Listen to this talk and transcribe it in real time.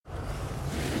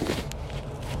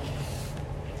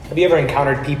Have you ever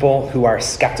encountered people who are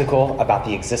skeptical about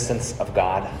the existence of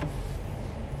God?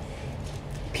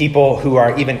 People who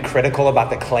are even critical about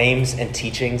the claims and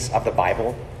teachings of the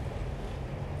Bible?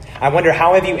 I wonder,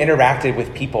 how have you interacted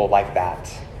with people like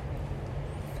that?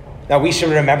 Now, we should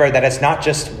remember that it's not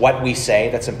just what we say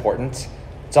that's important.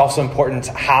 It's also important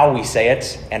how we say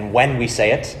it and when we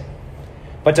say it.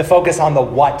 But to focus on the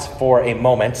what for a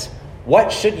moment,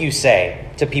 what should you say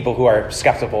to people who are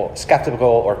skeptical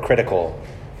or critical?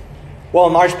 Well,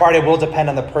 in large part, it will depend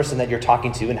on the person that you're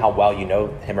talking to and how well you know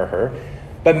him or her.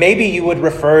 But maybe you would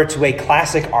refer to a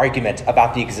classic argument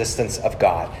about the existence of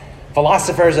God.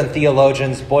 Philosophers and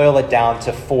theologians boil it down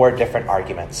to 4 different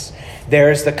arguments.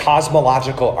 There's the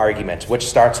cosmological argument, which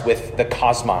starts with the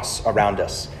cosmos around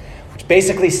us, which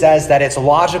basically says that it's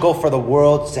logical for the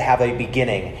world to have a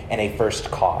beginning and a first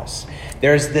cause.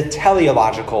 There's the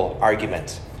teleological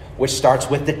argument, which starts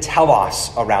with the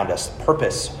telos around us,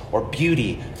 purpose or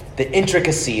beauty, the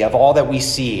intricacy of all that we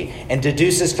see, and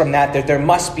deduces from that there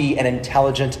must be an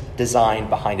intelligent design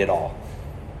behind it all.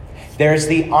 There's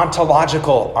the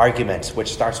ontological argument,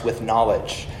 which starts with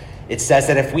knowledge. It says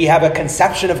that if we have a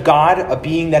conception of God, a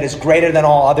being that is greater than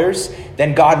all others,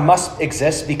 then God must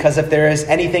exist, because if there is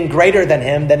anything greater than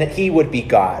him, then he would be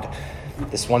God.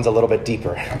 This one's a little bit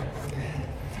deeper.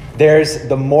 There's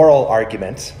the moral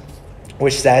argument,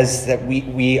 which says that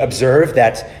we observe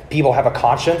that people have a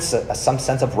conscience, some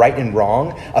sense of right and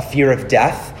wrong, a fear of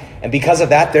death. And because of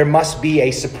that, there must be a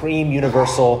supreme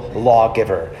universal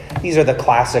lawgiver. These are the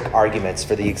classic arguments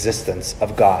for the existence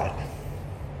of God.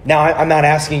 Now, I'm not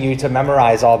asking you to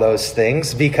memorize all those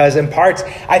things because, in part,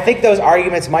 I think those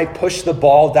arguments might push the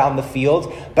ball down the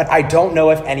field, but I don't know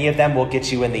if any of them will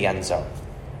get you in the end zone.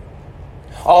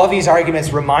 All of these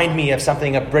arguments remind me of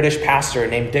something a British pastor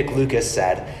named Dick Lucas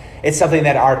said. It's something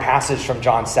that our passage from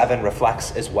John 7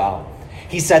 reflects as well.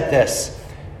 He said this: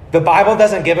 the Bible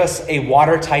doesn't give us a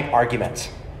watertight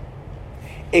argument.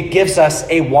 It gives us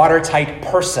a watertight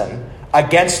person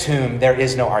against whom there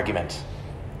is no argument.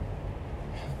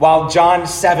 While John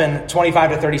 7, 25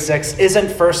 to 36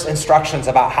 isn't first instructions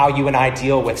about how you and I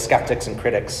deal with skeptics and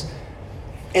critics,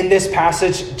 in this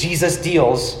passage, Jesus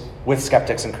deals with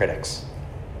skeptics and critics.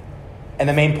 And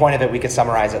the main point of it, we could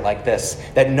summarize it like this: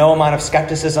 that no amount of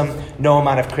skepticism, no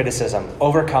amount of criticism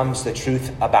overcomes the truth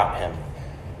about him.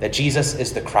 That Jesus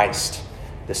is the Christ,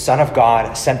 the Son of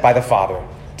God, sent by the Father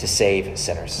to save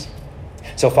sinners.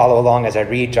 So follow along as I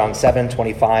read John 7,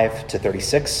 25 to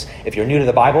 36. If you're new to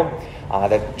the Bible,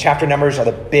 the chapter numbers are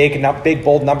the big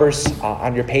bold numbers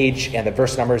on your page, and the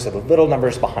verse numbers are the little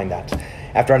numbers behind that.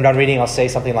 After I'm done reading, I'll say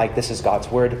something like, "This is God's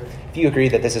word." If you agree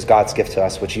that this is God's gift to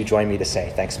us, would you join me to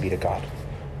say, "Thanks be to God"?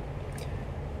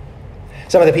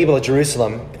 Some of the people of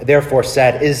Jerusalem therefore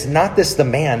said, "Is not this the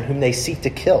man whom they seek to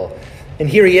kill? And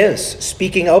here he is,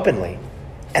 speaking openly,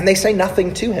 and they say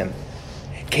nothing to him.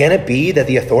 Can it be that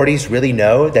the authorities really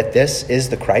know that this is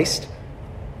the Christ?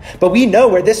 But we know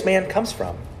where this man comes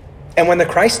from. And when the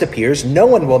Christ appears, no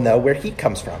one will know where he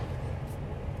comes from."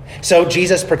 So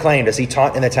Jesus proclaimed as he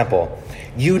taught in the temple,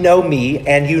 "You know me,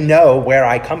 and you know where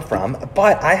I come from,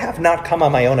 but I have not come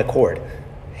on my own accord.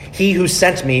 He who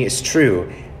sent me is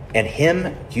true, and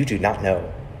him you do not know.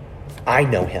 I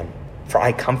know him, for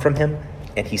I come from him,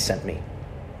 and he sent me."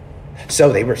 So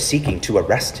they were seeking to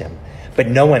arrest him, but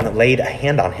no one laid a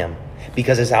hand on him,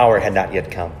 because his hour had not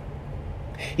yet come.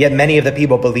 Yet many of the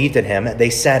people believed in him. They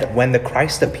said, "When the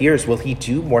Christ appears, will he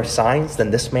do more signs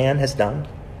than this man has done?"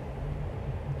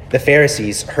 The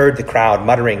Pharisees heard the crowd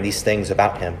muttering these things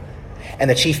about him, and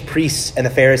the chief priests and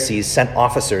the Pharisees sent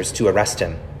officers to arrest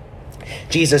him.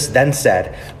 Jesus then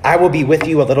said, "I will be with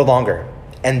you a little longer,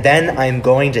 and then I am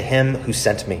going to him who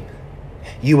sent me.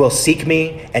 You will seek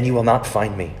me, and you will not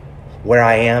find me. Where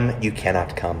I am, you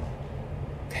cannot come."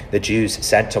 The Jews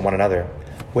said to one another,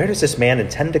 "Where does this man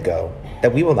intend to go,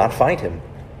 that we will not find him?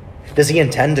 Does he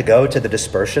intend to go to the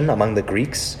dispersion among the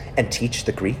Greeks and teach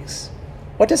the Greeks?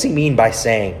 What does he mean by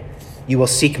saying, 'You will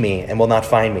seek me and will not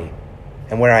find me,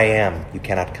 and where I am, you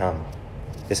cannot come'?"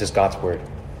 This is God's word.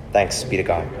 Thanks be to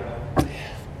God.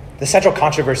 The central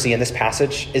controversy in this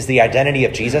passage is the identity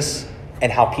of Jesus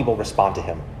and how people respond to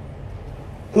him.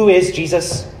 Who is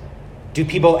Jesus? Do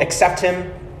people accept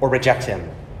him or reject him?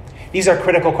 These are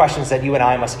critical questions that you and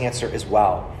I must answer as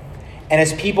well. And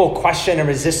as people question and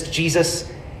resist Jesus,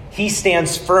 he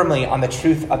stands firmly on the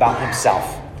truth about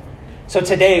himself. So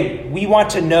today, we want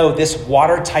to know this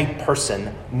watertight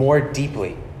person more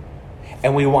deeply.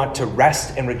 And we want to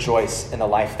rest and rejoice in the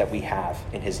life that we have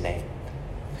in his name.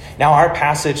 Now, our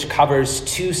passage covers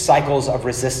 2 cycles of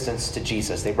resistance to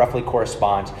Jesus. They roughly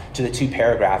correspond to the 2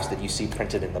 paragraphs that you see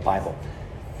printed in the Bible.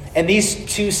 And these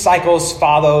two cycles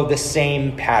follow the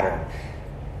same pattern.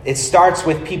 It starts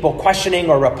with people questioning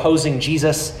or opposing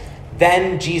Jesus.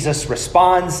 Then Jesus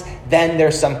responds. Then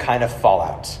there's some kind of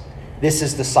fallout. This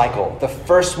is the cycle. The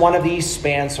first one of these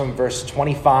spans from verse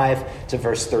 25 to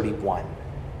verse 31.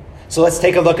 So let's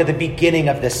take a look at the beginning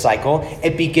of this cycle.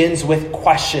 It begins with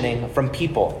questioning from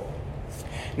people.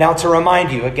 Now, to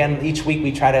remind you, again, each week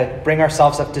we try to bring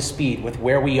ourselves up to speed with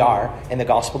where we are in the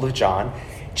Gospel of John.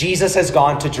 Jesus has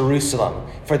gone to Jerusalem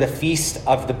for the Feast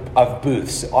of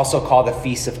Booths, also called the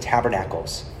Feast of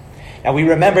Tabernacles. Now, we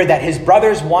remember that his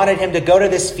brothers wanted him to go to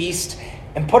this feast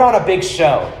and put on a big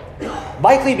show,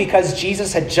 likely because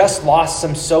Jesus had just lost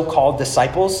some so-called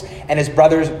disciples, and his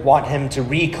brothers want him to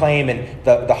reclaim in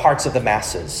the hearts of the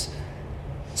masses.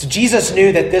 So Jesus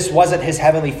knew that this wasn't his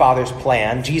heavenly Father's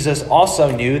plan. Jesus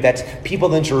also knew that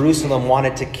people in Jerusalem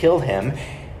wanted to kill him.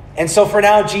 And so for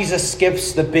now, Jesus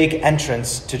skips the big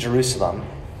entrance to Jerusalem.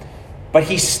 But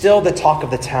he's still the talk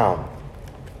of the town.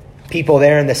 People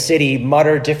there in the city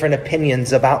mutter different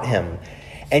opinions about him.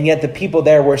 And yet the people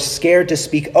there were scared to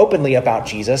speak openly about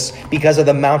Jesus because of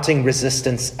the mounting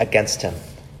resistance against him.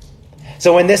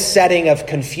 So in this setting of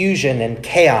confusion and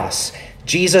chaos,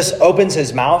 Jesus opens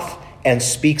his mouth and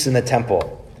speaks in the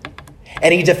temple.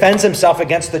 And he defends himself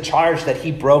against the charge that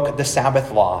he broke the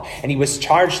Sabbath law. And he was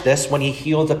charged this when he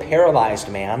healed a paralyzed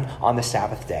man on the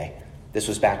Sabbath day. This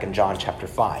was back in John chapter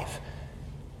 5.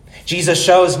 Jesus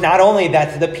shows not only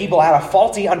that the people had a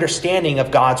faulty understanding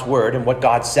of God's word and what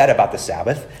God said about the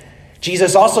Sabbath,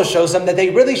 Jesus also shows them that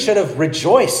they really should have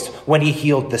rejoiced when he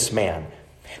healed this man.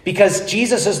 Because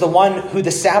Jesus is the one who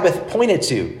the Sabbath pointed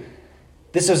to.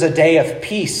 This was a day of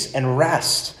peace and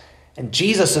rest. And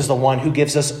Jesus is the one who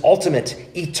gives us ultimate,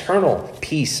 eternal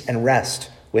peace and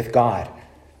rest with God.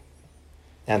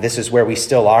 Now, this is where we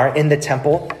still are, in the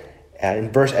temple,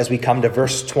 as we come to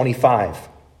verse 25.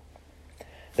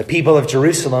 The people of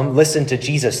Jerusalem listen to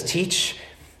Jesus teach,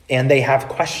 and they have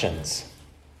questions.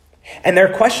 And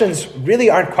their questions really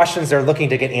aren't questions they're looking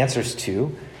to get answers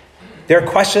to. They're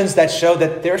questions that show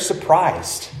that they're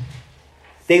surprised.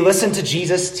 They listen to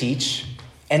Jesus teach,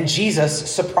 and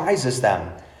Jesus surprises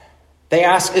them. They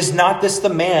ask, is not this the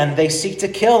man they seek to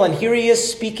kill? And here he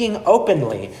is speaking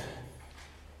openly.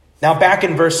 Now back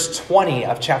in verse 20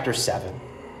 of chapter 7,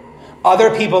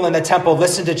 other people in the temple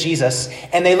listen to Jesus,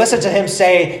 and they listen to him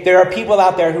say, there are people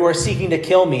out there who are seeking to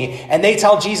kill me. And they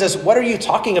tell Jesus, what are you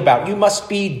talking about? You must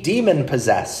be demon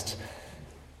possessed.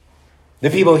 The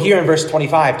people here in verse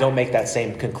 25 don't make that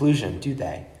same conclusion, do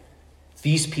they?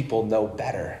 These people know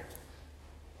better.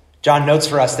 John notes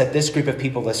for us that this group of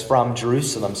people is from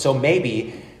Jerusalem. So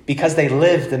maybe because they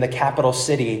lived in the capital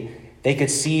city, they could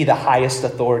see the highest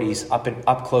authorities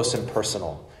up close and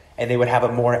personal, and they would have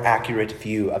a more accurate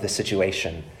view of the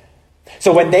situation.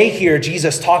 So when they hear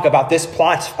Jesus talk about this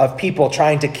plot of people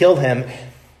trying to kill him,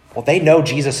 well, they know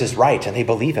Jesus is right and they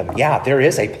believe him. Yeah, there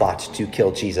is a plot to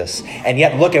kill Jesus. And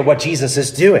yet look at what Jesus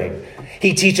is doing.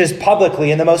 He teaches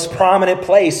publicly in the most prominent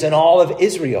place in all of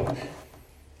Israel.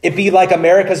 It'd be like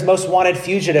America's most wanted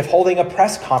fugitive holding a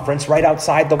press conference right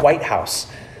outside the White House.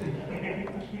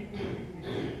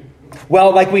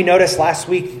 Well, like we noticed last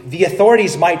week, the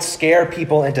authorities might scare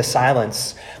people into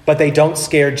silence, but they don't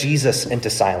scare Jesus into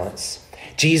silence.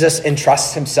 Jesus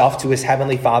entrusts himself to his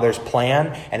heavenly Father's plan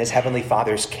and his heavenly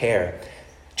Father's care.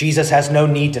 Jesus has no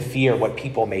need to fear what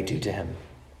people may do to him.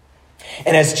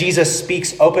 And as Jesus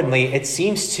speaks openly, it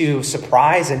seems to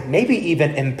surprise and maybe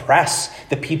even impress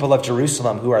the people of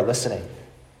Jerusalem who are listening.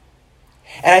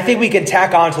 And I think we can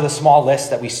tack on to the small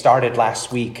list that we started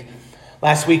last week.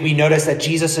 Last week, we noticed that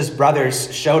Jesus'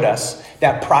 brothers showed us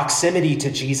that proximity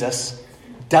to Jesus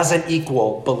doesn't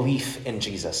equal belief in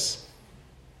Jesus.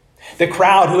 The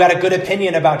crowd who had a good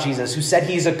opinion about Jesus, who said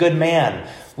he's a good man,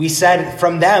 we said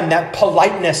from them that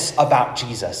politeness about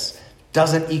Jesus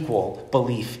doesn't equal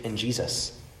belief in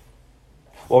Jesus.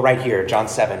 Well, right here, John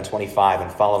 7:25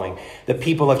 and following, the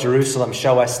people of Jerusalem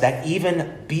show us that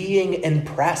even being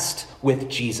impressed with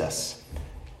Jesus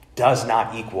does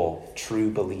not equal true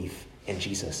belief in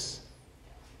Jesus.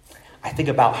 I think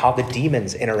about how the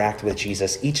demons interact with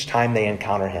Jesus each time they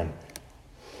encounter him.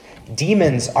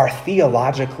 Demons are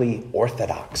theologically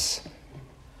orthodox.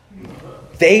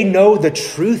 They know the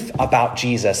truth about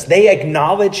Jesus. They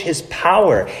acknowledge his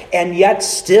power, and yet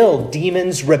still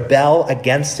demons rebel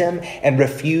against him and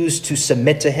refuse to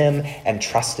submit to him and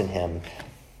trust in him.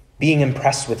 Being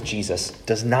impressed with Jesus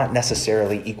does not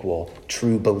necessarily equal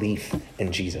true belief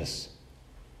in Jesus.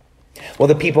 Well,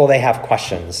 the people, they have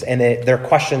questions, and their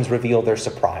questions reveal their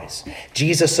surprise.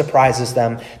 Jesus surprises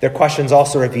them. Their questions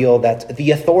also reveal that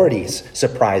the authorities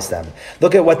surprise them.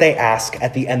 Look at what they ask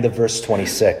at the end of verse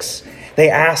 26. They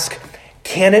ask,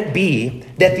 can it be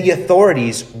that the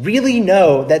authorities really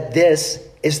know that this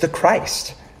is the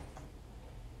Christ?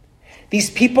 These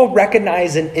people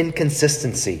recognize an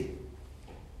inconsistency.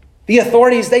 The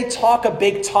authorities, they talk a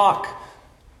big talk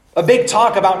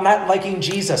about not liking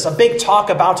Jesus, a big talk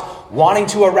about wanting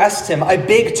to arrest him, a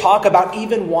big talk about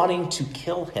even wanting to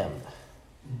kill him.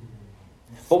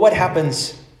 But what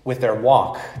happens with their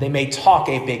walk? They may talk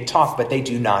a big talk, but they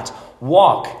do not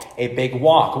walk a big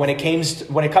walk. When it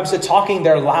comes to talking,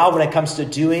 they're loud. When it comes to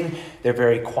doing, they're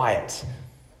very quiet.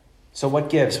 So what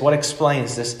gives? What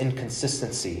explains this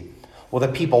inconsistency? Well,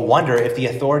 the people wonder if the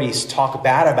authorities talk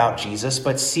bad about Jesus,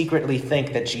 but secretly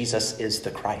think that Jesus is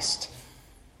the Christ.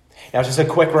 Now, just a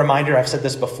quick reminder, I've said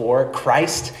this before,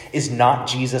 Christ is not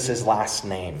Jesus' last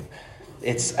name.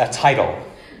 It's a title.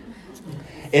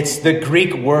 It's the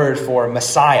Greek word for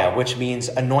Messiah, which means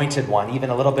anointed one. Even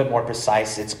a little bit more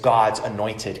precise, it's God's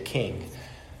anointed king.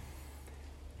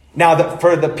 Now,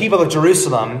 for the people of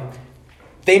Jerusalem,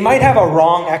 they might have a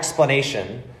wrong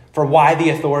explanation for why the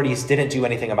authorities didn't do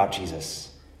anything about Jesus.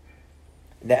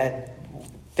 That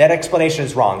explanation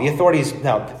is wrong. The authorities,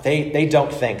 no, they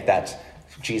don't think that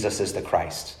Jesus is the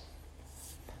Christ.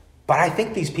 But I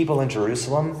think these people in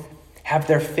Jerusalem have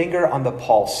their finger on the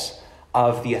pulse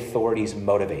of the authorities'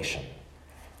 motivation.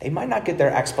 They might not get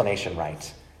their explanation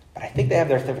right, but I think they have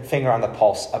their finger on the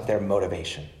pulse of their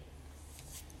motivation.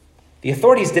 The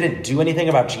authorities didn't do anything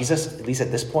about Jesus, at least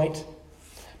at this point,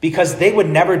 because they would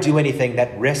never do anything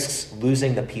that risks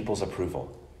losing the people's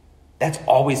approval. That's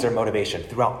always their motivation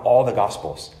throughout all the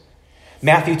Gospels.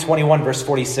 Matthew 21, verse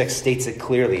 46 states it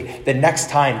clearly. The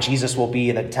next time Jesus will be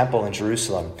in the temple in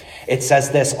Jerusalem, it says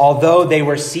this, although they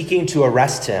were seeking to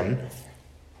arrest him,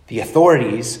 the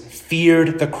authorities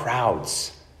feared the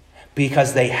crowds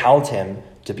because they held him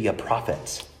to be a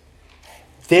prophet.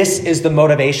 This is the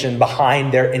motivation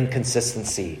behind their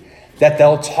inconsistency, that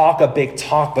they'll talk a big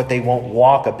talk, but they won't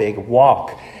walk a big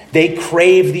walk. They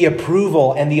crave the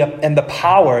approval and the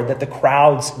power that the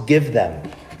crowds give them.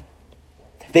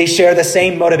 They share the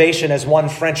same motivation as one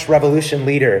French Revolution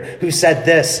leader who said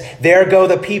this, there go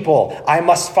the people, I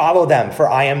must follow them, for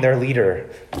I am their leader.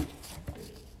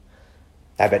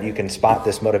 I bet you can spot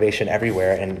this motivation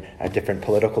everywhere in different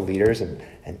political leaders and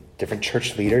different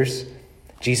church leaders.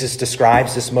 Jesus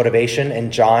describes this motivation in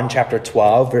John chapter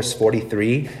 12, verse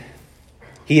 43.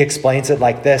 He explains it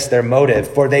like this, their motive,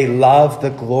 for they love the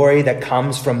glory that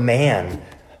comes from man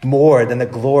more than the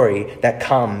glory that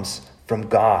comes from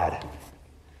God.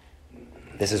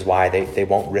 This is why they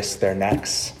won't risk their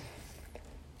necks.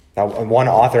 Now, one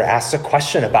author asks a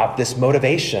question about this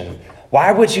motivation.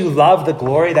 Why would you love the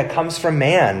glory that comes from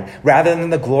man rather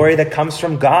than the glory that comes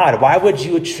from God? Why would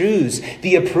you choose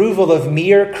the approval of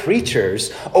mere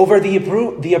creatures over the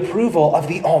approval of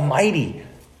the Almighty?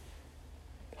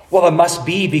 Well, it must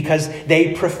be because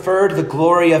they preferred the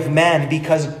glory of men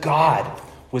because God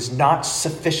was not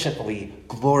sufficiently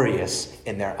glorious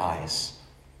in their eyes.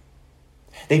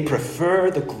 They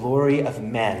prefer the glory of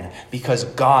men because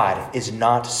God is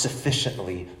not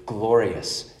sufficiently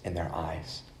glorious in their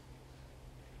eyes.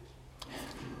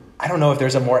 I don't know if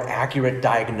there's a more accurate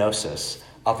diagnosis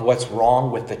of what's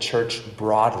wrong with the church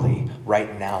broadly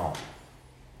right now.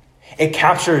 It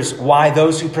captures why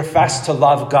those who profess to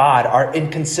love God are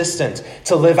inconsistent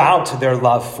to live out their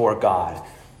love for God.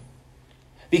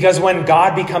 Because when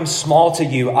God becomes small to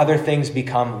you, other things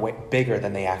become bigger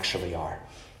than they actually are.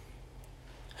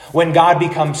 When God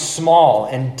becomes small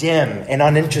and dim and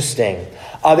uninteresting,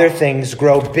 other things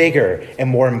grow bigger and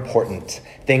more important.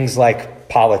 Things like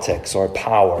politics or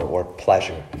power or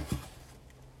pleasure.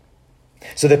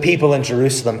 So the people in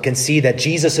Jerusalem can see that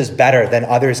Jesus is better than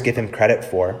others give him credit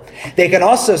for. They can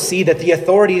also see that the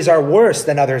authorities are worse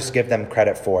than others give them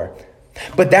credit for.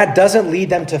 But that doesn't lead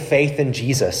them to faith in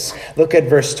Jesus. Look at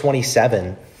verse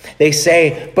 27. They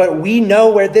say, but we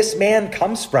know where this man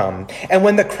comes from. And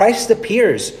when the Christ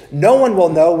appears, no one will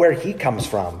know where he comes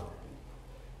from.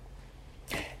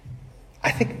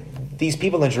 I think these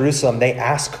people in Jerusalem, they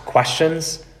ask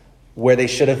questions where they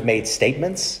should have made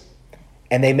statements,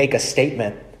 and they make a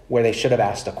statement where they should have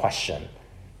asked a question.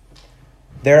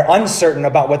 They're uncertain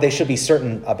about what they should be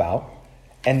certain about,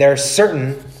 and they're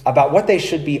certain about what they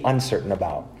should be uncertain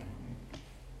about.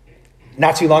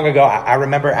 Not too long ago, I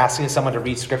remember asking someone to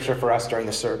read scripture for us during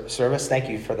the service. Thank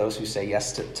you for those who say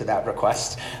yes to that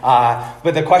request.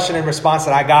 But the question in response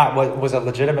that I got was a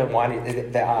legitimate one.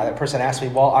 The person asked me,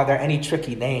 well, are there any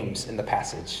tricky names in the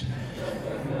passage?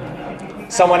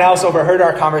 Someone else overheard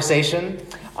our conversation.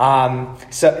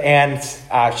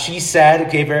 She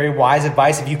gave very wise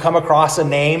advice. If you come across a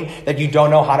name that you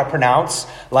don't know how to pronounce,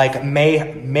 like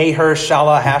Meher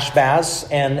Shala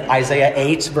Hashbaz in Isaiah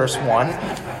 8, verse 1,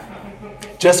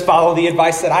 just follow the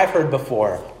advice that I've heard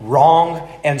before. Wrong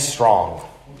and strong.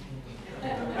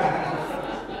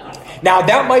 Now,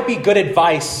 that might be good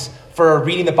advice for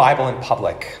reading the Bible in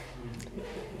public.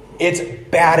 It's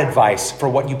bad advice for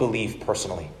what you believe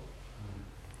personally.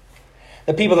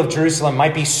 The people of Jerusalem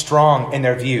might be strong in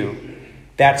their view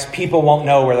that people won't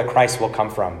know where the Christ will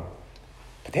come from.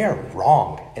 But they are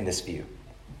wrong in this view.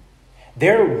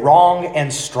 Their wrong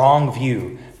and strong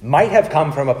view might have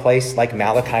come from a place like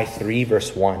Malachi 3,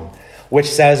 verse 1, which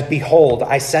says, "Behold,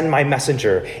 I send my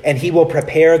messenger, and he will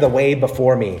prepare the way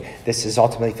before me." This is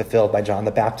ultimately fulfilled by John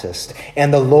the Baptist.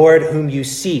 "And the Lord whom you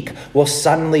seek will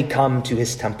suddenly come to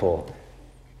his temple."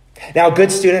 Now,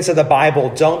 good students of the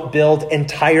Bible don't build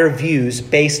entire views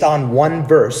based on one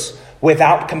verse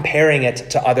without comparing it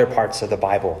to other parts of the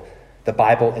Bible. The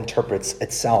Bible interprets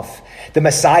itself. The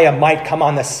Messiah might come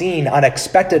on the scene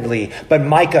unexpectedly, but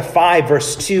Micah 5,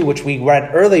 verse 2, which we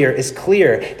read earlier, is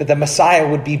clear that the Messiah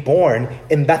would be born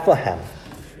in Bethlehem.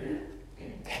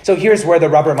 So here's where the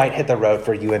rubber might hit the road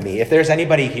for you and me. If there's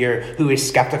anybody here who is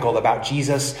skeptical about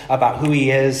Jesus, about who he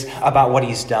is, about what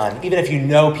he's done, even if you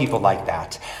know people like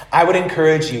that, I would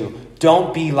encourage you,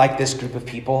 don't be like this group of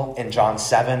people in John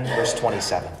 7, verse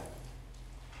 27.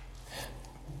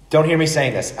 Don't hear me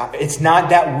saying this. It's not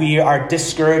that we are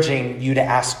discouraging you to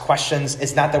ask questions.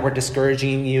 It's not that we're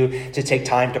discouraging you to take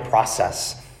time to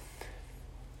process.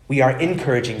 We are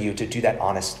encouraging you to do that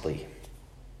honestly.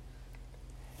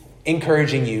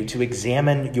 Encouraging you to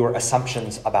examine your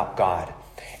assumptions about God.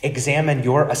 Examine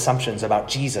your assumptions about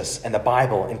Jesus and the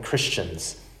Bible and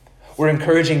Christians. We're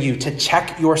encouraging you to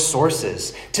check your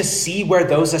sources, to see where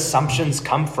those assumptions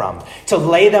come from, to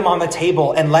lay them on the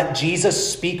table and let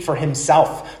Jesus speak for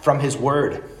himself from his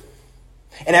word.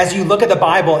 And as you look at the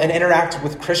Bible and interact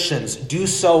with Christians, do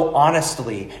so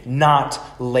honestly, not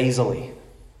lazily.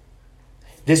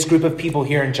 This group of people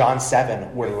here in John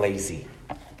 7 were lazy.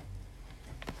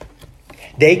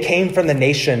 They came from the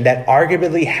nation that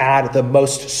arguably had the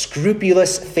most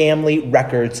scrupulous family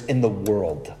records in the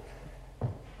world.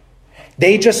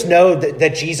 They just know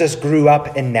that Jesus grew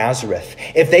up in Nazareth.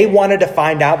 If they wanted to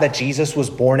find out that Jesus was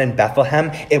born in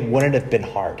Bethlehem, it wouldn't have been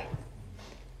hard.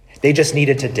 They just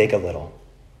needed to dig a little.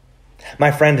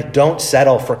 My friend, don't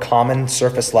settle for common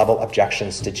surface level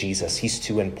objections to Jesus. He's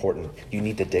too important. You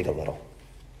need to dig a little.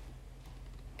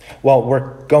 Well,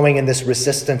 we're going in this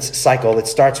resistance cycle. It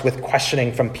starts with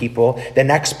questioning from people. The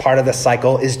next part of the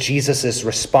cycle is Jesus'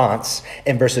 response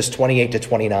in verses 28 to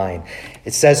 29.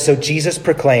 It says, "So Jesus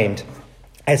proclaimed,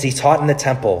 as he taught in the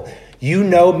temple, 'You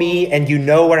know me and you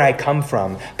know where I come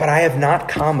from, but I have not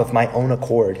come of my own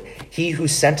accord. He who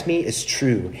sent me is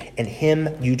true, and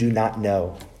him you do not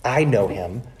know. I know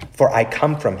him, for I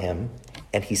come from him,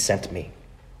 and he sent me.'"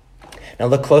 Now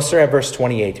look closer at verse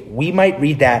 28. We might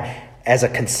read that as a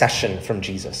concession from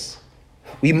Jesus.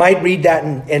 We might read that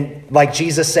in like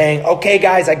Jesus saying, "Okay,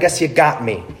 guys, I guess you got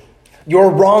me. Your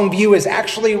wrong view is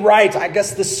actually right. I guess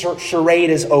this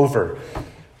charade is over."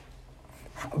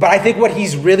 But I think what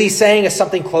he's really saying is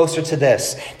something closer to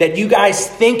this, that you guys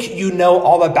think you know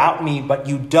all about me, but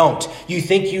you don't. You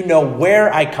think you know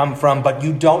where I come from, but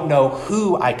you don't know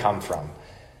who I come from.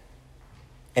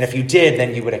 And if you did,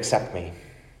 then you would accept me.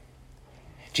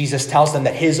 Jesus tells them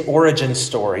that his origin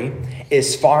story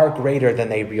is far greater than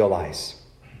they realize.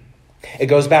 It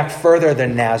goes back further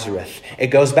than Nazareth. It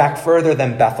goes back further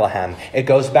than Bethlehem. It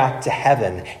goes back to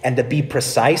heaven. And to be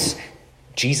precise,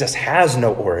 Jesus has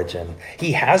no origin.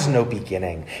 He has no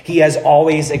beginning. He has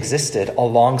always existed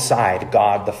alongside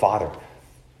God the Father.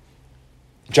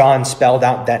 John spelled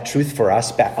out that truth for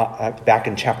us back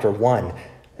in chapter 1.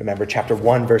 Remember chapter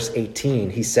 1, verse 18.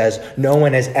 He says, "No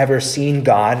one has ever seen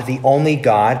God, the only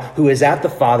God who is at the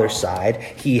Father's side.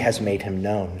 He has made him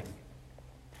known."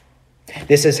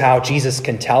 This is how Jesus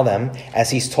can tell them, as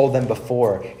he's told them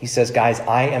before. He says, "Guys,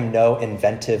 I am no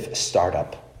inventive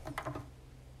startup."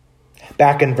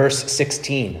 Back in verse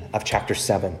 16 of chapter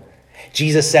 7,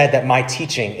 Jesus said that my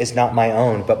teaching is not my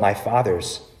own, but my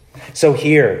Father's. So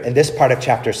here, in this part of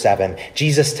chapter 7,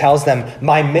 Jesus tells them,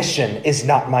 my mission is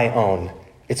not my own.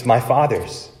 It's my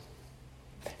Father's.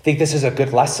 I think this is a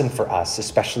good lesson for us,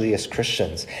 especially as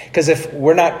Christians. Because if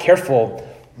we're not careful,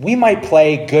 we might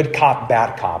play good cop,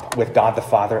 bad cop with God the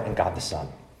Father and God the Son.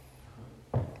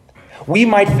 We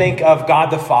might think of God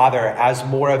the Father as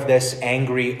more of this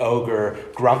angry ogre,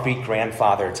 grumpy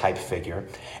grandfather type figure,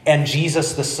 and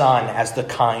Jesus the Son as the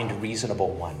kind, reasonable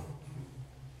one.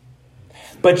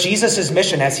 But Jesus'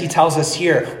 mission, as he tells us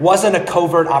here, wasn't a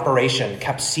covert operation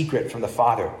kept secret from the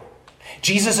Father.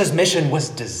 Jesus' mission was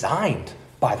designed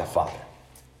by the Father.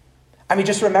 I mean,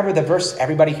 just remember the verse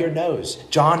everybody here knows,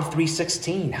 John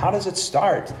 3:16. How does it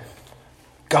start?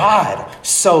 God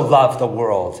so loved the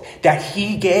world that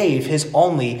he gave his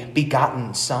only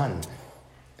begotten Son.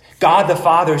 God the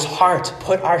Father's heart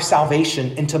put our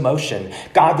salvation into motion.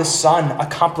 God the Son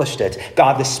accomplished it.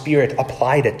 God the Spirit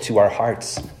applied it to our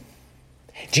hearts.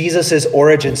 Jesus'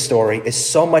 origin story is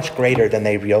so much greater than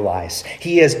they realize.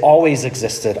 He has always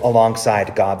existed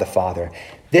alongside God the Father.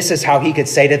 This is how he could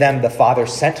say to them, the Father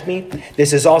sent me.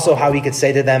 This is also how he could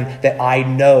say to them that I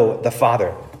know the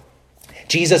Father.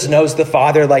 Jesus knows the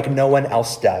Father like no one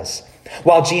else does.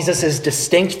 While Jesus is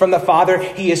distinct from the Father,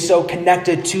 he is so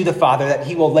connected to the Father that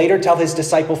he will later tell his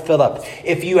disciple Philip,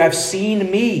 if you have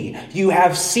seen me, you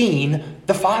have seen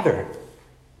the Father.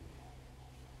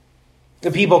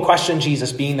 The people question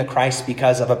Jesus being the Christ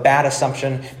because of a bad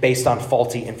assumption based on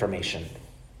faulty information.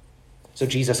 So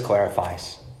Jesus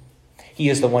clarifies. He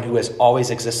is the one who has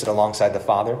always existed alongside the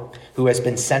Father, who has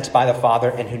been sent by the Father,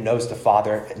 and who knows the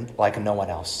Father like no one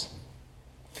else.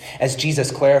 As Jesus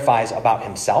clarifies about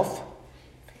himself,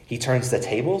 he turns the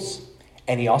tables,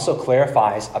 and he also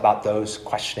clarifies about those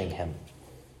questioning him.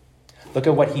 Look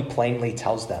at what he plainly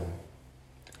tells them.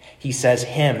 He says,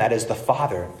 him, that is the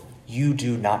Father, you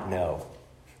do not know.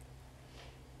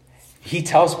 He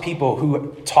tells people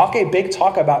who talk a big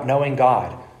talk about knowing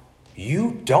God,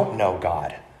 you don't know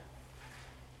God.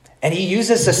 And he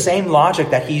uses the same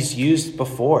logic that he's used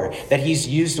before, that he's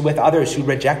used with others who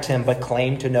reject him but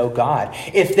claim to know God.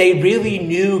 If they really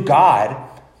knew God,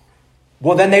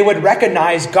 well, then they would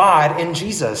recognize God in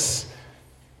Jesus.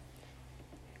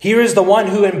 Here is the one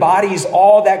who embodies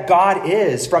all that God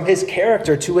is, from his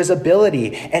character to his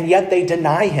ability, and yet they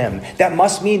deny him. That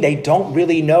must mean they don't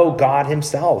really know God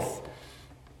himself.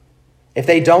 If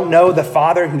they don't know the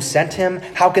Father who sent him,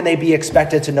 how can they be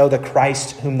expected to know the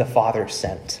Christ whom the Father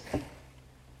sent?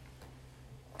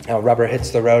 Now, rubber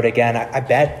hits the road again. I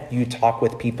bet you talk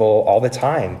with people all the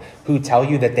time who tell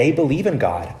you that they believe in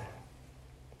God.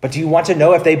 But do you want to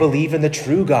know if they believe in the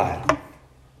true God?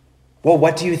 Well,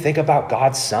 what do you think about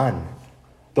God's Son,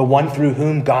 the one through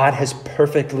whom God has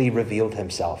perfectly revealed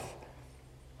himself?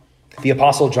 The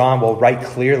Apostle John will write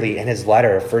clearly in his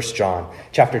letter, 1 John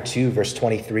chapter 2, verse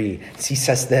 23. He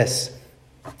says this,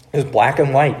 it was black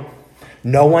and white.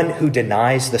 No one who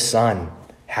denies the Son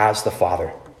has the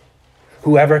Father.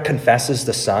 Whoever confesses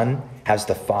the Son has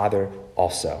the Father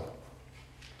also.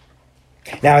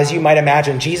 Now, as you might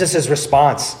imagine, Jesus'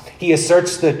 response, he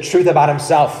asserts the truth about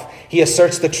himself. He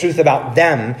asserts the truth about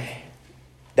them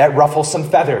that ruffles some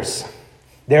feathers.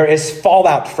 There is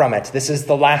fallout from it. This is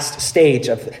the last stage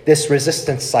of this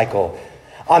resistance cycle.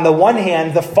 On the one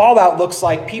hand, the fallout looks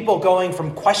like people going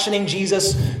from questioning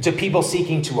Jesus to people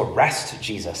seeking to arrest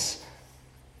Jesus.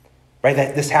 Right?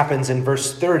 That this happens in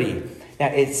verse 30. Now,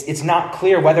 it's not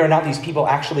clear whether or not these people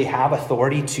actually have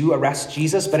authority to arrest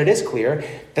Jesus, but it is clear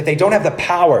that they don't have the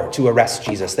power to arrest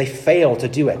Jesus. They fail to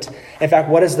do it. In fact,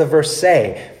 what does the verse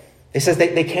say? It says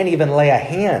they can't even lay a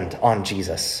hand on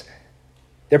Jesus.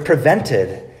 They're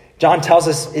prevented. John tells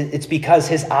us it's because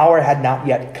his hour had not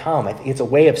yet come. I think it's a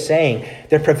way of saying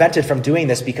they're prevented from doing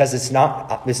this because it's not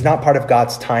part of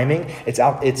God's timing.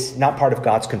 It's not part of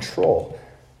God's control.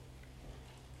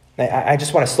 I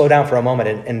just want to slow down for a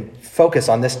moment and focus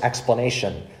on this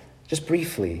explanation, just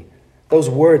briefly. Those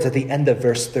words at the end of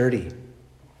verse 30.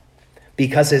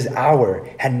 Because his hour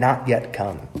had not yet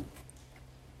come.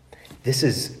 This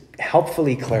is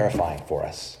helpfully clarifying for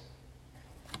us.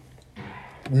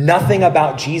 Nothing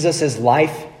about Jesus'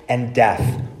 life and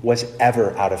death was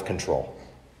ever out of control.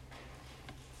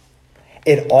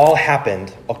 It all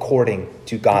happened according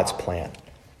to God's plan.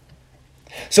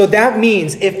 So that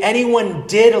means if anyone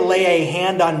did lay a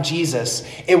hand on Jesus,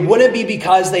 it wouldn't be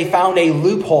because they found a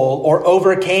loophole or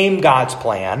overcame God's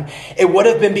plan. It would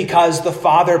have been because the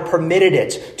Father permitted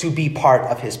it to be part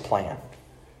of his plan.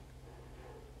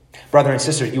 Brother and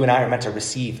sister, you and I are meant to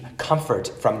receive comfort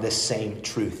from this same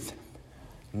truth.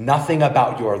 Nothing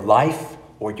about your life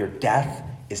or your death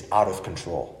is out of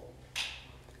control.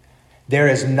 There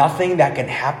is nothing that can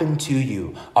happen to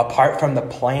you apart from the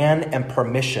plan and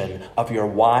permission of your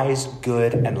wise,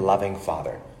 good, and loving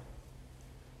Father.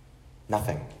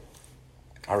 Nothing.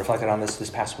 I reflected on this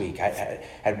past week. I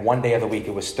had one day of the week,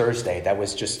 it was Thursday. That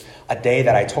was just a day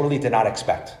that I totally did not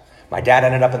expect. My dad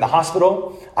ended up in the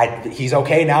hospital. He's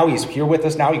okay now. He's here with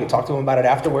us now. You can talk to him about it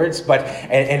afterwards.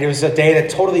 And it was a day that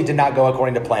totally did not go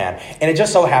according to plan. And it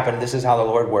just so happened, this is how the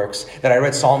Lord works, that I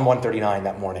read Psalm 139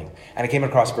 that morning. And I came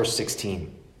across verse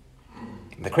 16.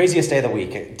 The craziest day of the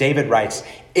week, David writes,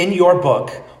 in your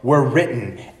book were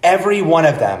written, every one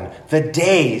of them, the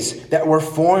days that were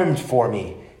formed for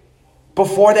me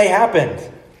before they happened.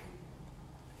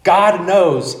 God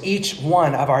knows each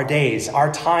one of our days.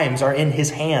 Our times are in his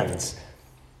hands.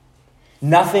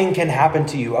 Nothing can happen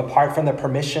to you apart from the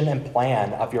permission and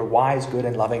plan of your wise, good,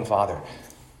 and loving Father.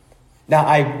 Now,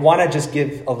 I want to just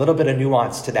give a little bit of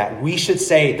nuance to that. We should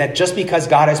say that just because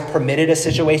God has permitted a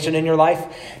situation in your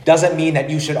life doesn't mean that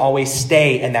you should always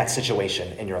stay in that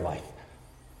situation in your life.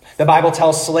 The Bible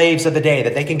tells slaves of the day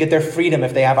that they can get their freedom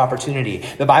if they have opportunity.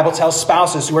 The Bible tells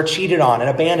spouses who are cheated on and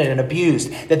abandoned and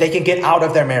abused that they can get out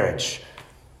of their marriage.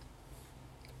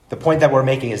 The point that we're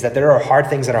making is that there are hard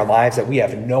things in our lives that we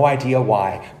have no idea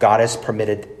why God has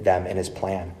permitted them in his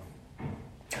plan.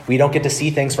 We don't get to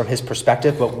see things from his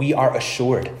perspective, but we are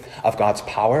assured of God's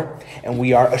power and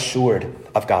we are assured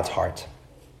of God's heart.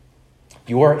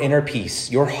 Your inner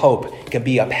peace, your hope can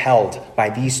be upheld by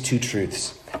these two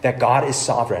truths, that God is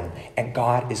sovereign and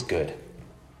God is good.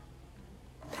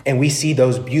 And we see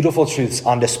those beautiful truths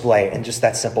on display in just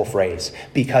that simple phrase,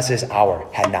 because his hour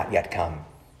had not yet come.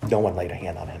 No one laid a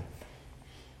hand on him.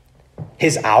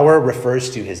 His hour refers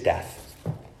to his death.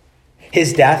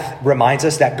 His death reminds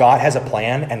us that God has a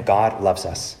plan and God loves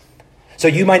us. So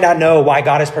you might not know why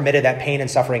God has permitted that pain and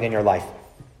suffering in your life.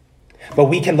 But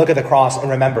we can look at the cross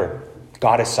and remember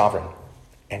God is sovereign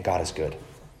and God is good.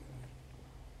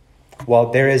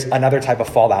 Well, there is another type of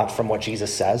fallout from what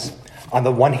Jesus says. On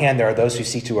the one hand, there are those who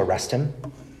seek to arrest him.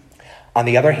 On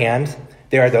the other hand,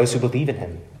 there are those who believe in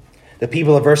him. The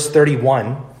people of verse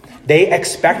 31, they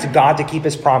expect God to keep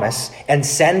his promise and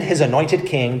send his anointed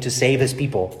king to save his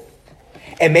people.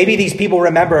 And maybe these people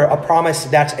remember a promise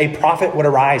that a prophet would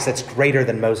arise that's greater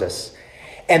than Moses.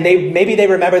 And maybe they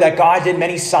remember that God did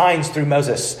many signs through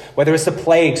Moses, whether it's the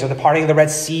plagues or the parting of the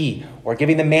Red Sea or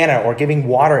giving the manna or giving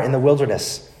water in the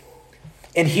wilderness.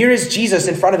 And here is Jesus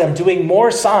in front of them doing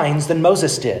more signs than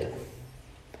Moses did.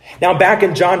 Now, back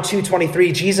in John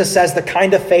 2:23, Jesus says the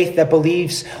kind of faith that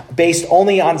believes based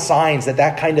only on signs,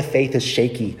 that kind of faith is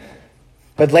shaky.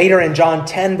 But later in John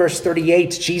 10, verse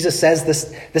 38, Jesus says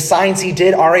the signs he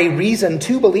did are a reason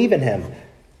to believe in him.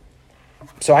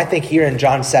 So I think here in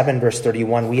John 7, verse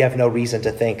 31, we have no reason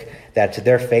to think that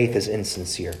their faith is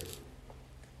insincere.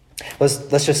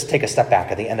 Let's just take a step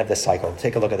back at the end of this cycle.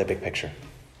 Take a look at the big picture.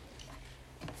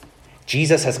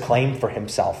 Jesus has claimed for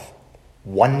himself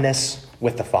oneness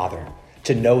with the Father,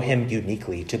 to know him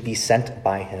uniquely, to be sent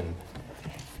by him.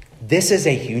 This is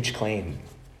a huge claim.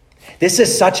 This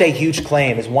is such a huge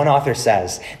claim, as one author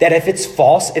says, that if it's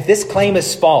false, if this claim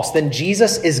is false, then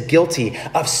Jesus is guilty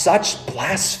of such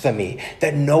blasphemy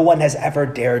that no one has ever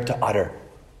dared to utter.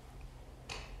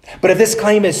 But if this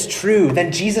claim is true,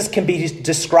 then Jesus can be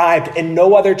described in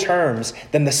no other terms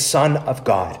than the Son of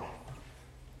God.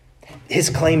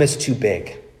 His claim is too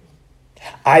big.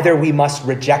 Either we must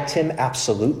reject him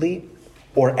absolutely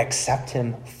or accept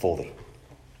him fully.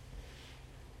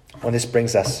 Well, this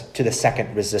brings us to the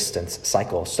second resistance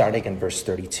cycle, starting in verse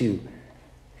 32.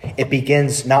 It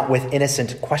begins not with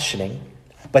innocent questioning,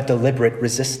 but deliberate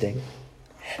resisting.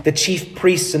 The chief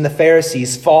priests and the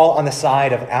Pharisees fall on the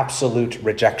side of absolute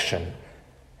rejection.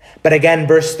 But again,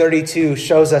 verse 32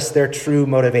 shows us their true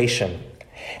motivation.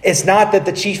 It's not that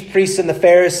the chief priests and the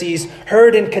Pharisees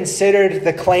heard and considered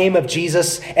the claim of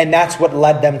Jesus, and that's what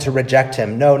led them to reject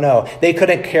him. No. They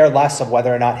couldn't care less of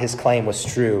whether or not his claim was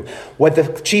true. What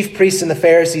the chief priests and the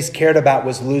Pharisees cared about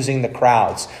was losing the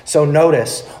crowds. So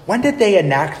notice, when did they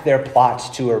enact their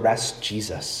plot to arrest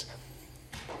Jesus?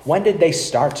 When did they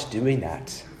start doing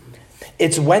that?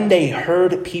 It's when they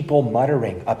heard people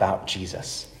muttering about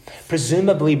Jesus,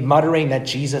 presumably muttering that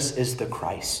Jesus is the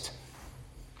Christ.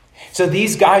 So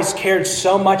these guys cared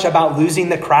so much about losing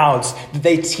the crowds that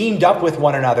they teamed up with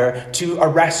one another to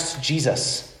arrest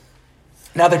Jesus.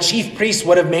 Now, the chief priests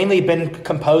would have mainly been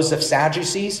composed of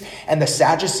Sadducees, and the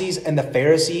Sadducees and the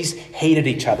Pharisees hated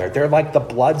each other. They're like the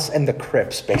Bloods and the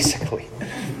Crips, basically.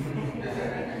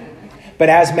 But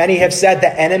as many have said,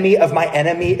 the enemy of my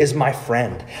enemy is my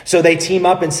friend. So they team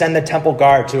up and send the temple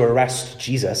guard to arrest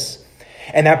Jesus.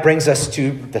 And that brings us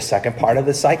to the second part of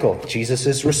the cycle,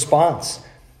 Jesus' response.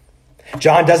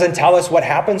 John doesn't tell us what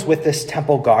happens with this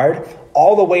temple guard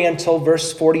all the way until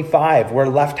verse 45. We're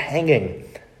left hanging.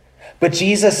 But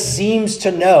Jesus seems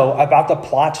to know about the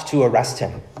plot to arrest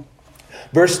him.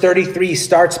 Verse 33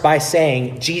 starts by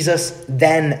saying, Jesus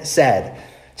then said,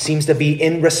 seems to be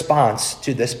in response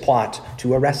to this plot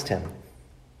to arrest him.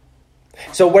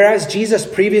 So whereas Jesus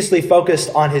previously focused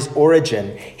on his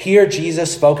origin, here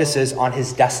Jesus focuses on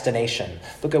his destination.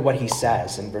 Look at what he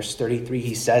says in verse 33.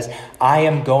 He says, I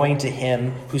am going to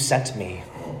him who sent me.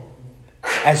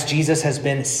 As Jesus has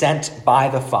been sent by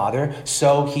the Father,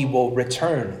 so he will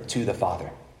return to the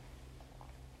Father.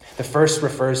 The first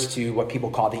refers to what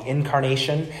people call the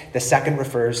incarnation. The second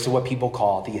refers to what people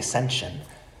call the ascension.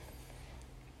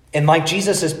 And like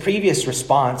Jesus' previous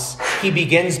response, he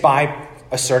begins by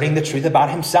asserting the truth about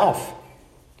himself.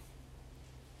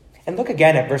 And look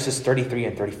again at verses 33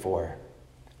 and 34.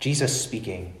 Jesus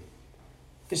speaking.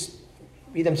 Just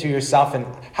read them to yourself. And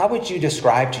how would you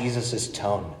describe Jesus'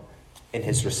 tone in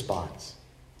his response?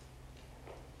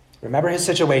 Remember his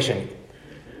situation.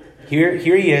 Here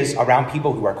he is around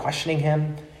people who are questioning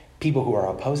him, people who are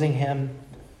opposing him,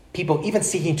 people even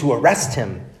seeking to arrest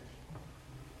him.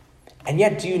 And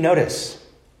yet, do you notice?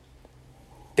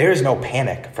 There is no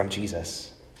panic from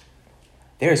Jesus.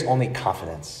 There is only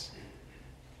confidence.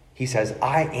 He says,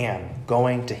 I am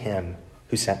going to him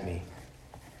who sent me.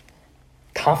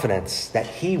 Confidence that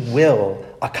he will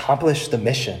accomplish the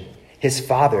mission his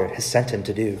Father has sent him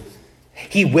to do.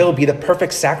 He will be the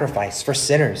perfect sacrifice for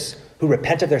sinners who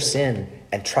repent of their sin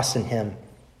and trust in him.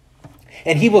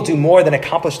 And he will do more than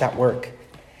accomplish that work.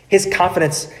 His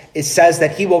confidence, it says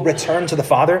that he will return to the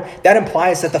Father. That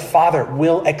implies that the Father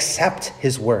will accept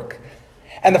his work.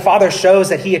 And the Father shows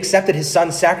that he accepted his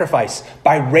Son's sacrifice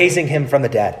by raising him from the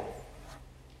dead.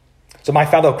 So my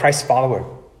fellow Christ follower,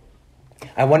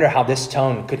 I wonder how this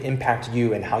tone could impact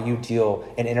you and how you deal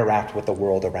and interact with the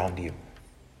world around you.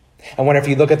 I wonder if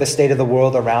you look at the state of the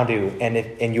world around you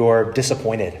and you're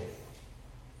disappointed.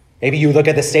 Maybe you look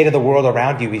at the state of the world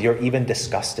around you and you're even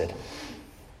disgusted.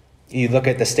 You look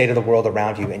at the state of the world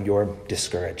around you and you're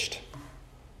discouraged.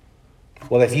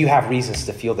 Well, if you have reasons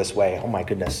to feel this way, oh my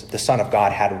goodness, the Son of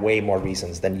God had way more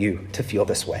reasons than you to feel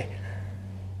this way.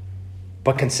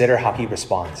 But consider how he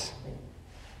responds.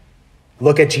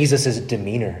 Look at Jesus'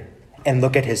 demeanor and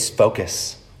look at his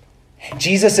focus.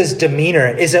 Jesus' demeanor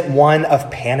isn't one of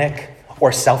panic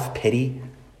or self-pity.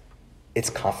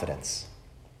 It's confidence.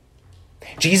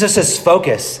 Jesus'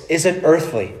 focus isn't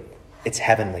earthly. It's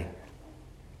heavenly.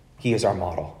 He is our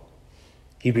model.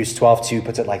 Hebrews 12:2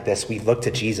 puts it like this. We look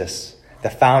to Jesus, the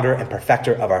founder and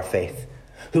perfecter of our faith,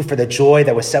 who for the joy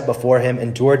that was set before him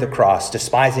endured the cross,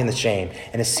 despising the shame,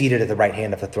 and is seated at the right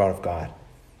hand of the throne of God.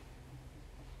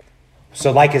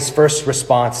 So like his first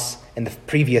response in the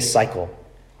previous cycle,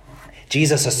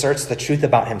 Jesus asserts the truth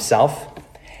about himself,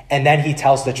 and then he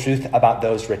tells the truth about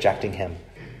those rejecting him.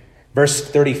 Verse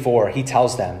 34, he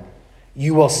tells them,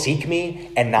 you will seek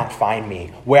me and not find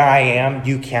me. Where I am,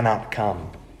 you cannot come.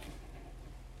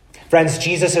 Friends,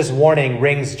 Jesus' warning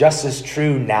rings just as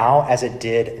true now as it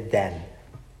did then.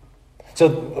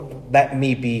 So let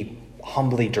me be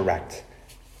humbly direct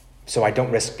so I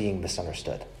don't risk being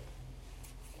misunderstood.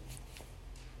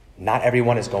 Not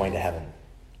everyone is going to heaven.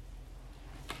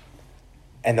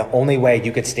 And the only way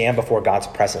you could stand before God's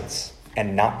presence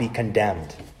and not be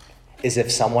condemned is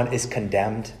if someone is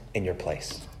condemned in your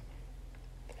place.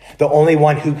 The only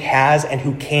one who has and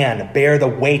who can bear the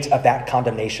weight of that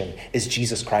condemnation is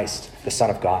Jesus Christ, the Son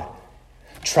of God.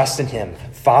 Trust in him,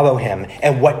 follow him,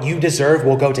 and what you deserve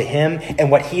will go to him, and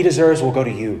what he deserves will go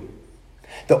to you.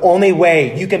 The only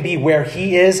way you can be where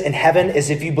he is in heaven is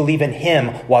if you believe in him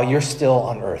while you're still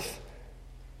on earth.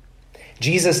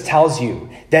 Jesus tells you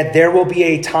that there will be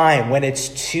a time when it's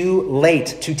too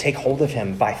late to take hold of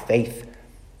him by faith.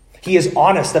 He is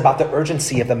honest about the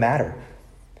urgency of the matter.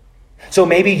 So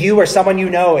maybe you or someone you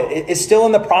know is still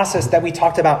in the process that we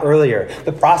talked about earlier,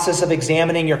 the process of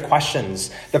examining your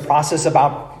questions, the process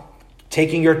about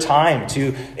taking your time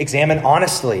to examine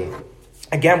honestly.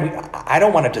 Again, I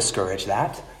don't want to discourage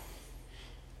that,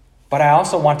 but I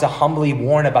also want to humbly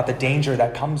warn about the danger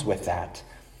that comes with that.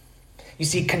 You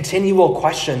see, continual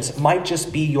questions might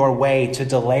just be your way to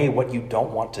delay what you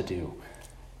don't want to do.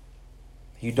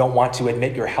 You don't want to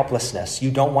admit your helplessness.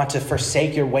 You don't want to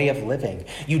forsake your way of living.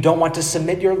 You don't want to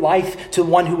submit your life to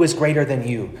one who is greater than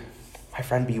you. My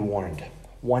friend, be warned.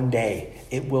 One day,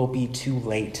 it will be too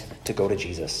late to go to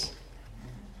Jesus.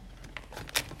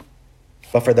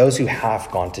 But for those who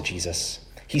have gone to Jesus,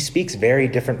 he speaks very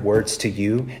different words to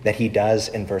you than he does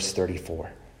in verse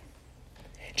 34.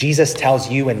 Jesus tells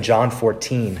you in John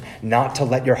 14 not to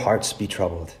let your hearts be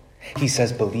troubled. He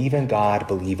says, believe in God,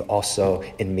 believe also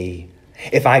in me.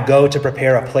 If I go to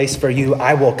prepare a place for you,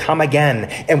 I will come again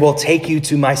and will take you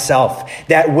to myself,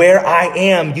 that where I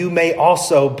am, you may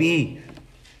also be.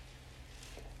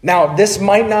 Now, this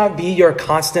might not be your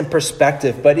constant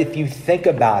perspective, but if you think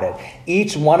about it,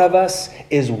 each one of us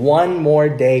is one more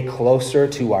day closer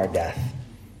to our death.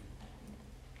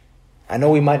 I know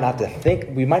we might not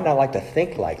like to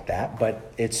think like that,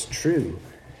 but it's true.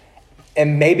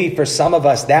 And maybe for some of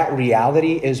us, that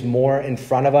reality is more in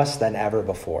front of us than ever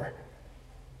before.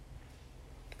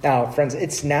 Now, friends,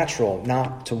 it's natural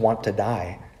not to want to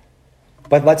die.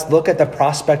 But let's look at the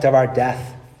prospect of our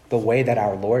death the way that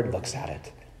our Lord looks at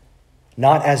it.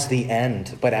 Not as the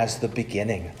end, but as the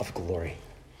beginning of glory.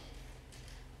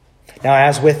 Now,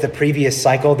 as with the previous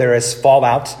cycle, there is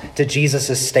fallout to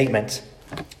Jesus' statement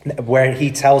where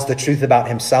he tells the truth about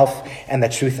himself and the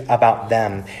truth about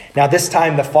them. Now, this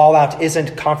time, the fallout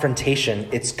isn't confrontation,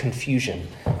 it's confusion.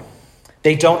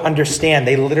 They don't understand.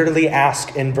 They literally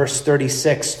ask in verse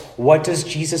 36, what does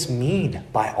Jesus mean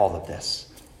by all of this?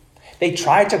 They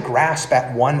try to grasp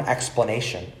at one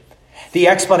explanation. The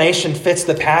explanation fits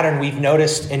the pattern we've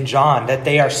noticed in John, that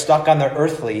they are stuck on the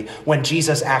earthly when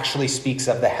Jesus actually speaks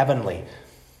of the heavenly.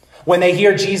 When they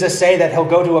hear Jesus say that he'll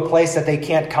go to a place that they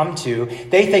can't come to,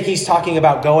 they think he's talking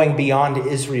about going beyond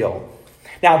Israel.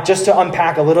 Now, just to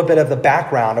unpack a little bit of the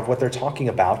background of what they're talking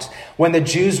about, when the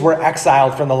Jews were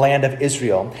exiled from the land of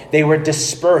Israel, they were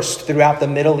dispersed throughout the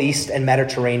Middle East and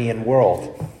Mediterranean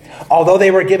world. Although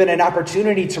they were given an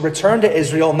opportunity to return to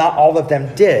Israel, not all of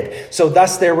them did. So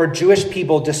thus there were Jewish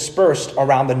people dispersed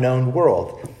around the known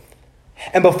world.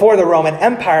 And before the Roman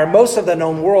Empire, most of the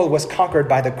known world was conquered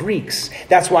by the Greeks.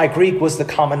 That's why Greek was the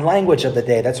common language of the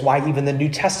day. That's why even the New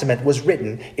Testament was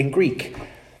written in Greek.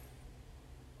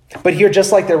 But here,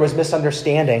 just like there was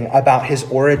misunderstanding about his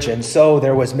origin, so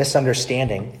there was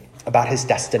misunderstanding about his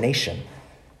destination.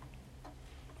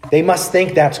 They must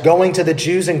think that going to the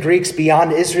Jews and Greeks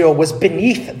beyond Israel was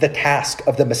beneath the task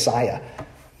of the Messiah,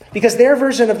 because their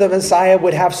version of the Messiah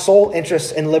would have sole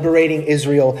interest in liberating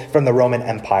Israel from the Roman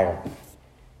Empire.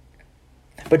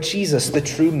 But Jesus, the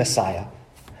true Messiah,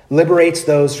 liberates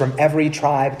those from every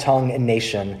tribe, tongue, and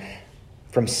nation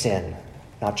from sin,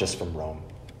 not just from Rome.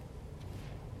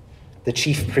 The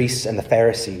chief priests and the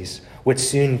Pharisees would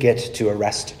soon get to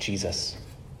arrest Jesus.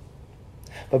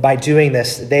 But by doing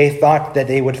this, they thought that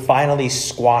they would finally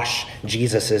squash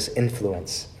Jesus'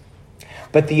 influence.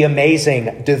 But the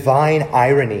amazing divine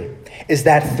irony is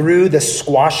that through the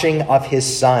squashing of his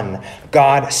son,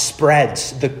 God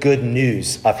spreads the good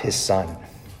news of his son.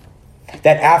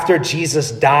 That after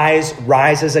Jesus dies,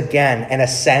 rises again, and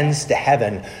ascends to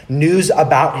heaven, news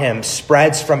about him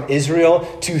spreads from Israel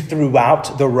to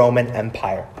throughout the Roman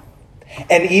Empire.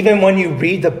 And even when you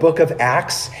read the book of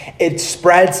Acts, it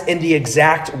spreads in the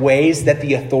exact ways that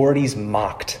the authorities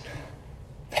mocked.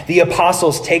 The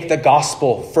apostles take the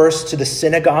gospel first to the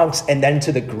synagogues and then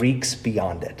to the Greeks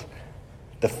beyond it.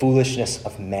 The foolishness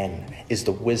of men is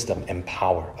the wisdom and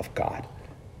power of God.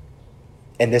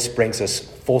 And this brings us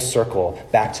full circle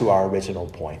back to our original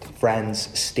point.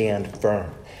 Friends, stand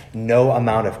firm. No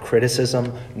amount of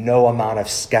criticism, no amount of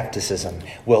skepticism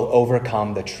will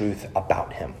overcome the truth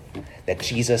about him. That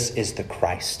Jesus is the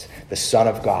Christ, the Son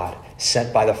of God,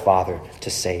 sent by the Father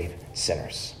to save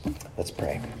sinners. Let's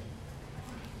pray.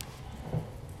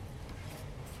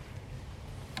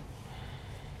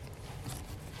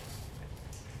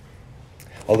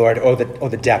 Oh Lord,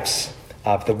 the depths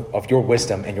of your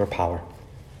wisdom and your power.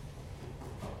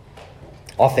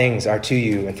 All things are to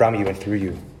you and from you and through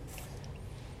you.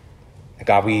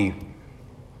 God,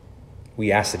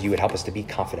 we ask that you would help us to be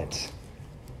confident.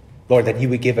 Lord, that you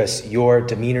would give us your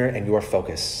demeanor and your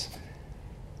focus.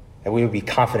 That we would be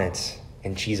confident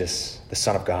in Jesus, the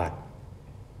Son of God.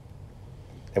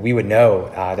 That we would know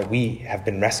that we have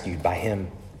been rescued by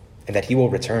him and that he will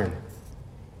return.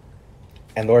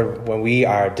 And Lord, when we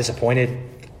are disappointed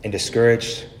and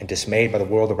discouraged and dismayed by the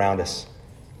world around us,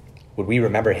 would we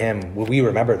remember him? Would we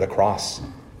remember the cross?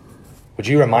 Would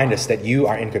you remind us that you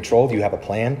are in control, you have a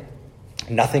plan,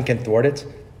 nothing can thwart it,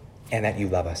 and that you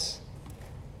love us?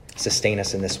 Sustain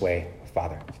us in this way,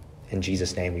 Father. In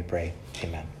Jesus' name we pray.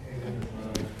 Amen.